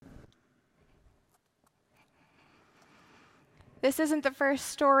This isn't the first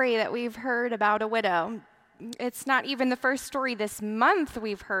story that we've heard about a widow. It's not even the first story this month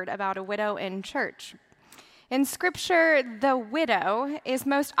we've heard about a widow in church. In Scripture, the widow is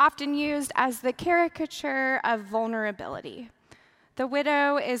most often used as the caricature of vulnerability. The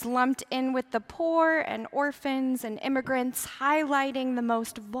widow is lumped in with the poor and orphans and immigrants, highlighting the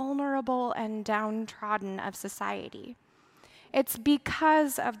most vulnerable and downtrodden of society. It's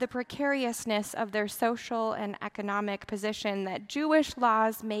because of the precariousness of their social and economic position that Jewish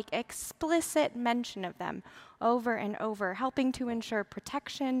laws make explicit mention of them over and over, helping to ensure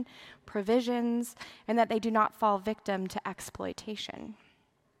protection, provisions, and that they do not fall victim to exploitation.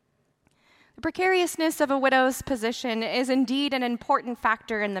 The precariousness of a widow's position is indeed an important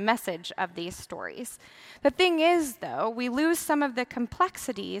factor in the message of these stories. The thing is, though, we lose some of the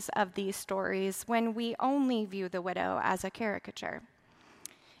complexities of these stories when we only view the widow as a caricature.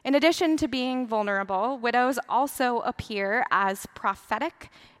 In addition to being vulnerable, widows also appear as prophetic,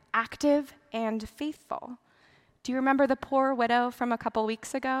 active, and faithful. Do you remember the poor widow from a couple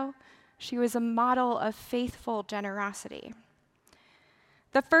weeks ago? She was a model of faithful generosity.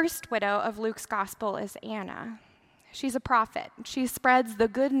 The first widow of Luke's gospel is Anna. She's a prophet. She spreads the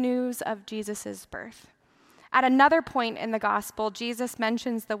good news of Jesus' birth. At another point in the gospel, Jesus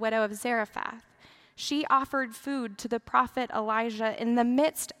mentions the widow of Zarephath. She offered food to the prophet Elijah in the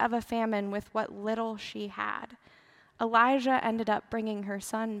midst of a famine with what little she had. Elijah ended up bringing her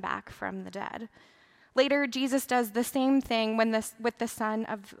son back from the dead. Later, Jesus does the same thing with the son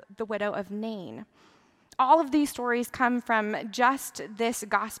of the widow of Nain. All of these stories come from just this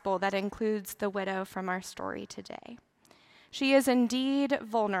gospel that includes the widow from our story today. She is indeed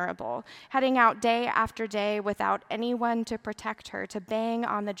vulnerable, heading out day after day without anyone to protect her, to bang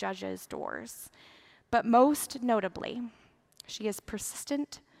on the judge's doors. But most notably, she is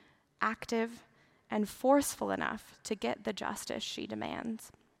persistent, active, and forceful enough to get the justice she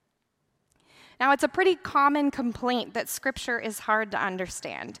demands. Now, it's a pretty common complaint that Scripture is hard to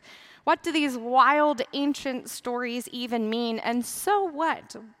understand. What do these wild ancient stories even mean? And so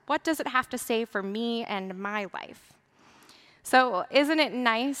what? What does it have to say for me and my life? So isn't it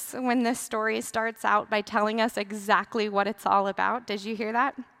nice when this story starts out by telling us exactly what it's all about? Did you hear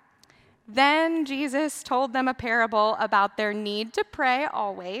that? Then Jesus told them a parable about their need to pray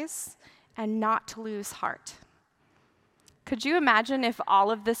always and not to lose heart. Could you imagine if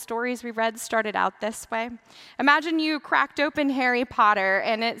all of the stories we read started out this way? Imagine you cracked open Harry Potter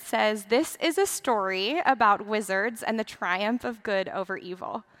and it says, "This is a story about wizards and the triumph of good over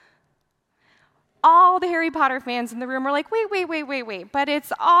evil." All the Harry Potter fans in the room are like, wait. But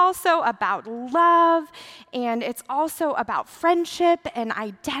it's also about love, and it's also about friendship and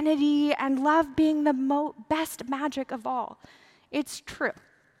identity, and love being the best magic of all. It's true.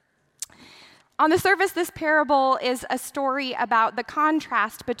 On the surface, this parable is a story about the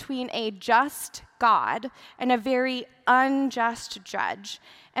contrast between a just God and a very unjust judge,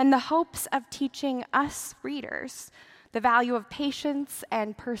 and the hopes of teaching us readers the value of patience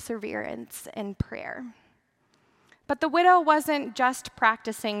and perseverance in prayer. But the widow wasn't just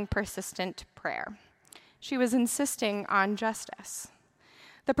practicing persistent prayer. She was insisting on justice.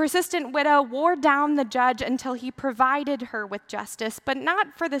 The persistent widow wore down the judge until he provided her with justice, but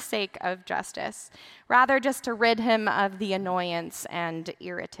not for the sake of justice, rather just to rid him of the annoyance and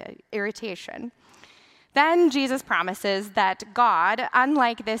irritation. Then Jesus promises that God,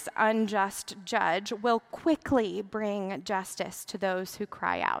 unlike this unjust judge, will quickly bring justice to those who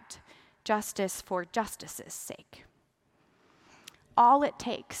cry out, justice for justice's sake. All it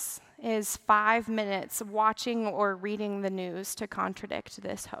takes is 5 minutes watching or reading the news to contradict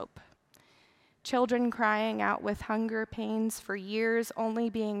this hope. Children crying out with hunger pains for years only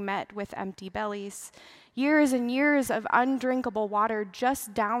being met with empty bellies. Years and years of undrinkable water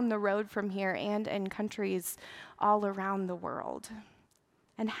just down the road from here and in countries all around the world.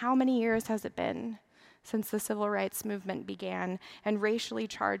 And how many years has it been since the civil rights movement began and racially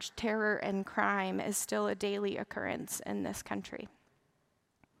charged terror and crime is still a daily occurrence in this country?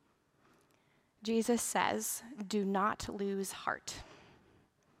 Jesus says, do not lose heart.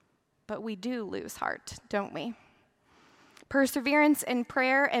 But we do lose heart, don't we? Perseverance in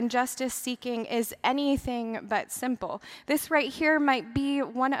prayer and justice seeking is anything but simple. This right here might be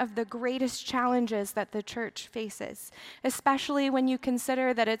one of the greatest challenges that the church faces, especially when you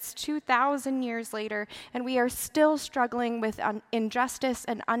consider that it's 2,000 years later and we are still struggling with injustice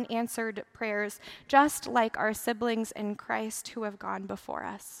and unanswered prayers, just like our siblings in Christ who have gone before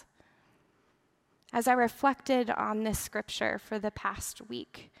us. As I reflected on this scripture for the past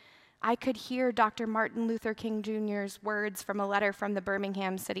week, I could hear Dr. Martin Luther King Jr.'s words from a letter from the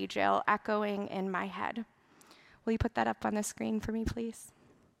Birmingham City Jail echoing in my head. Will you put that up on the screen for me, please?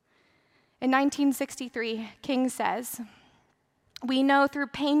 In 1963, King says, "We know through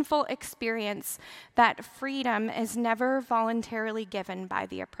painful experience that freedom is never voluntarily given by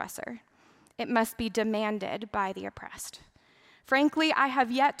the oppressor. It must be demanded by the oppressed. Frankly, I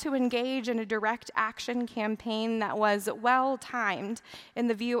have yet to engage in a direct action campaign that was well-timed in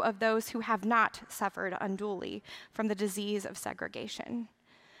the view of those who have not suffered unduly from the disease of segregation.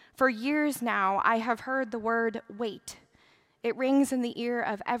 For years now, I have heard the word wait. It rings in the ear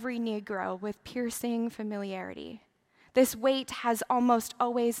of every Negro with piercing familiarity. This wait has almost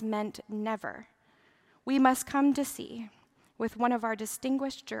always meant never. We must come to see, with one of our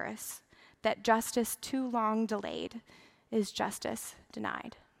distinguished jurists, that justice too long delayed is justice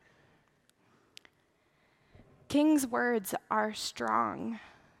denied." King's words are strong,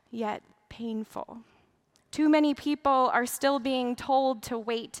 yet painful. Too many people are still being told to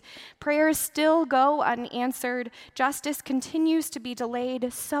wait. Prayers still go unanswered. Justice continues to be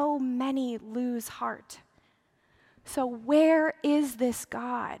delayed. So many lose heart. So where is this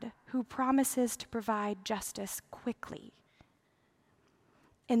God who promises to provide justice quickly?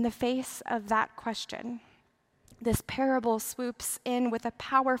 In the face of that question, this parable swoops in with a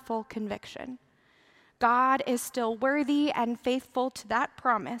powerful conviction. God is still worthy and faithful to that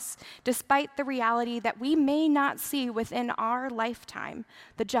promise, despite the reality that we may not see within our lifetime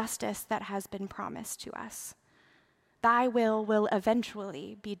the justice that has been promised to us. Thy will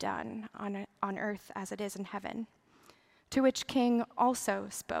eventually be done on earth as it is in heaven. To which King also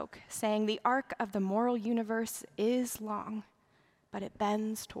spoke, saying, "The arc of the moral universe is long, but it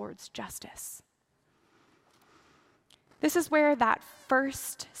bends towards justice." This is where that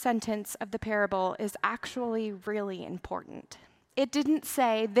first sentence of the parable is actually really important. It didn't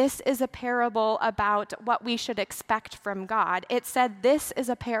say, "This is a parable about what we should expect from God." It said, "This is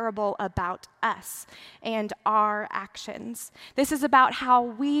a parable about us and our actions." This is about how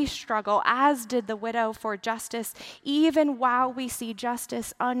we struggle, as did the widow, for justice, even while we see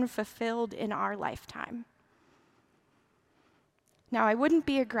justice unfulfilled in our lifetime. Now, I wouldn't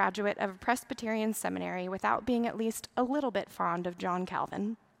be a graduate of a Presbyterian seminary without being at least a little bit fond of John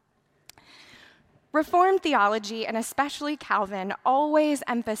Calvin. Reformed theology, and especially Calvin, always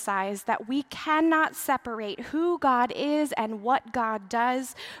emphasized that we cannot separate who God is and what God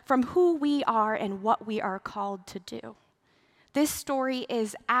does from who we are and what we are called to do. This story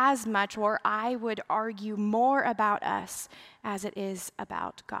is as much, or I would argue more, about us as it is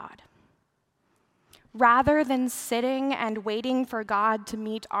about God. Rather than sitting and waiting for God to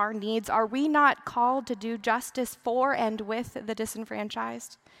meet our needs, are we not called to do justice for and with the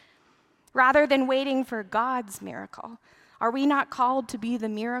disenfranchised? Rather than waiting for God's miracle, are we not called to be the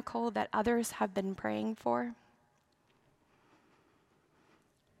miracle that others have been praying for?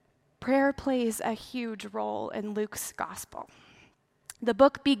 Prayer plays a huge role in Luke's gospel. The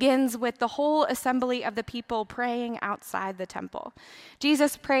book begins with the whole assembly of the people praying outside the temple.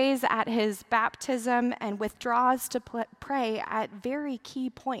 Jesus prays at his baptism and withdraws to pray at very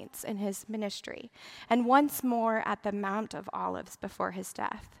key points in his ministry, and once more at the Mount of Olives before his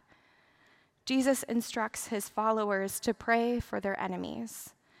death. Jesus instructs his followers to pray for their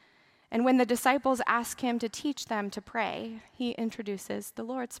enemies. And when the disciples ask him to teach them to pray, he introduces the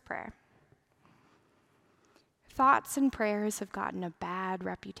Lord's Prayer. Thoughts and prayers have gotten a bad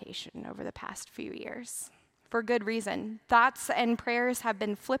reputation over the past few years. For good reason. Thoughts and prayers have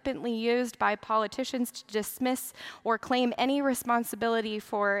been flippantly used by politicians to dismiss or claim any responsibility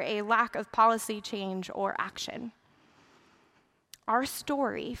for a lack of policy change or action. Our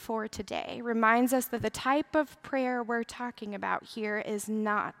story for today reminds us that the type of prayer we're talking about here is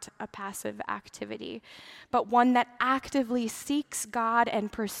not a passive activity, but one that actively seeks God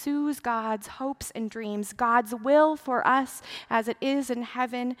and pursues God's hopes and dreams, God's will for us as it is in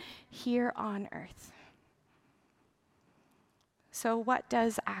heaven, here on earth. So what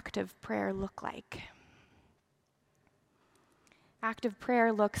does active prayer look like? Active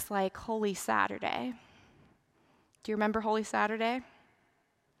prayer looks like Holy Saturday. Do you remember Holy Saturday?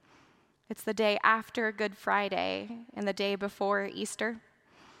 It's the day after Good Friday and the day before Easter.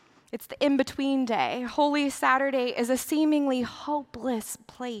 It's the in-between day. Holy Saturday is a seemingly hopeless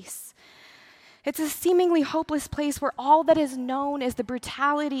place. It's a seemingly hopeless place where all that is known is the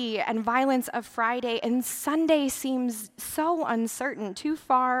brutality and violence of Friday, and Sunday seems so uncertain, too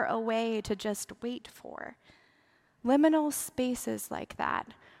far away to just wait for. Liminal spaces like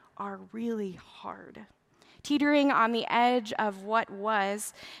that are really hard. Teetering on the edge of what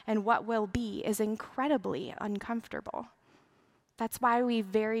was and what will be is incredibly uncomfortable. That's why we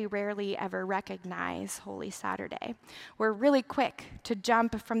very rarely ever recognize Holy Saturday. We're really quick to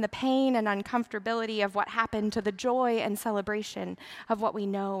jump from the pain and uncomfortability of what happened to the joy and celebration of what we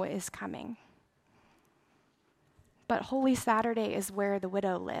know is coming. But Holy Saturday is where the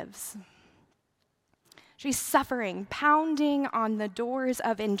widow lives. She's suffering, pounding on the doors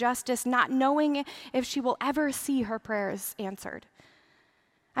of injustice, not knowing if she will ever see her prayers answered.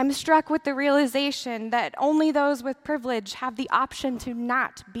 I'm struck with the realization that only those with privilege have the option to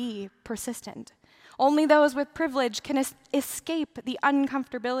not be persistent. Only those with privilege can escape the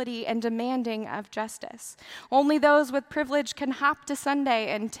uncomfortability and demanding of justice. Only those with privilege can hop to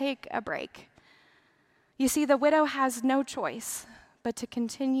Sunday and take a break. You see, the widow has no choice but to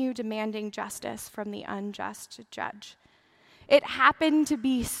continue demanding justice from the unjust judge. It happened to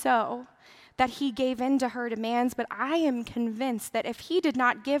be so that he gave in to her demands, but I am convinced that if he did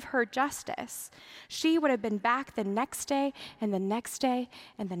not give her justice, she would have been back the next day and the next day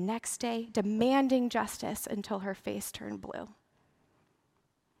and the next day, demanding justice until her face turned blue.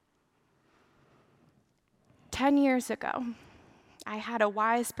 10 years ago, I had a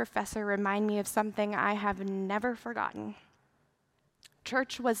wise professor remind me of something I have never forgotten.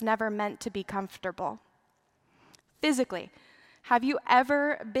 Church was never meant to be comfortable. Physically, have you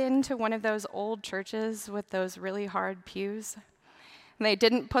ever been to one of those old churches with those really hard pews? And they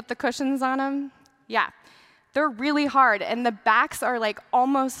didn't put the cushions on them? Yeah, they're really hard, and the backs are like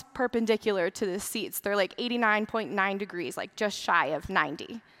almost perpendicular to the seats. They're like 89.9 degrees, like just shy of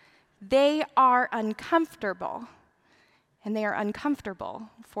 90. They are uncomfortable, and they are uncomfortable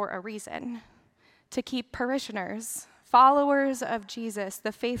for a reason: to keep parishioners, followers of Jesus,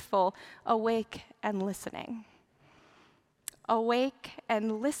 the faithful, awake and listening. Awake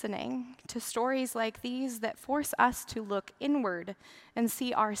and listening to stories like these that force us to look inward and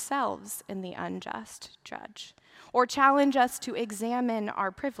see ourselves in the unjust judge, or challenge us to examine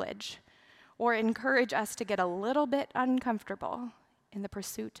our privilege, or encourage us to get a little bit uncomfortable in the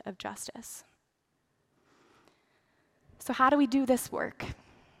pursuit of justice. So how do we do this work?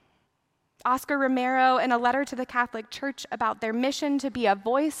 Oscar Romero, in a letter to the Catholic Church about their mission to be a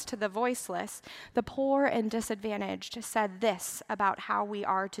voice to the voiceless, the poor and disadvantaged, said this about how we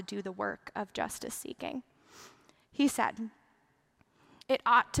are to do the work of justice seeking. He said, "It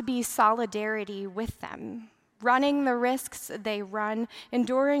ought to be solidarity with them, running the risks they run,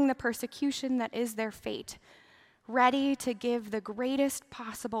 enduring the persecution that is their fate, ready to give the greatest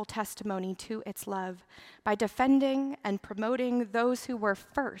possible testimony to its love by defending and promoting those who were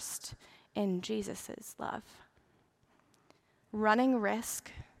first in Jesus' love." Running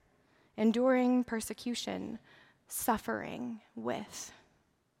risk, enduring persecution, suffering with.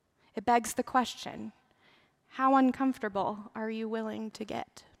 It begs the question, how uncomfortable are you willing to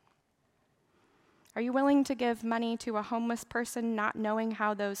get? Are you willing to give money to a homeless person not knowing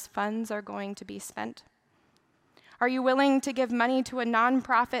how those funds are going to be spent? Are you willing to give money to a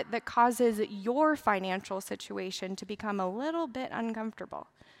nonprofit that causes your financial situation to become a little bit uncomfortable?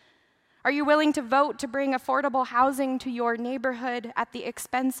 Are you willing to vote to bring affordable housing to your neighborhood at the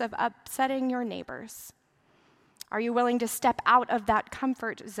expense of upsetting your neighbors? Are you willing to step out of that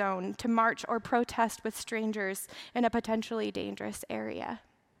comfort zone to march or protest with strangers in a potentially dangerous area?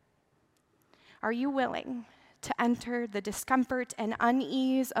 Are you willing to enter the discomfort and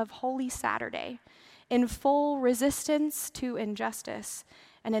unease of Holy Saturday in full resistance to injustice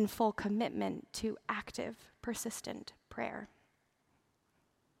and in full commitment to active, persistent prayer?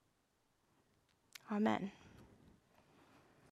 Amen.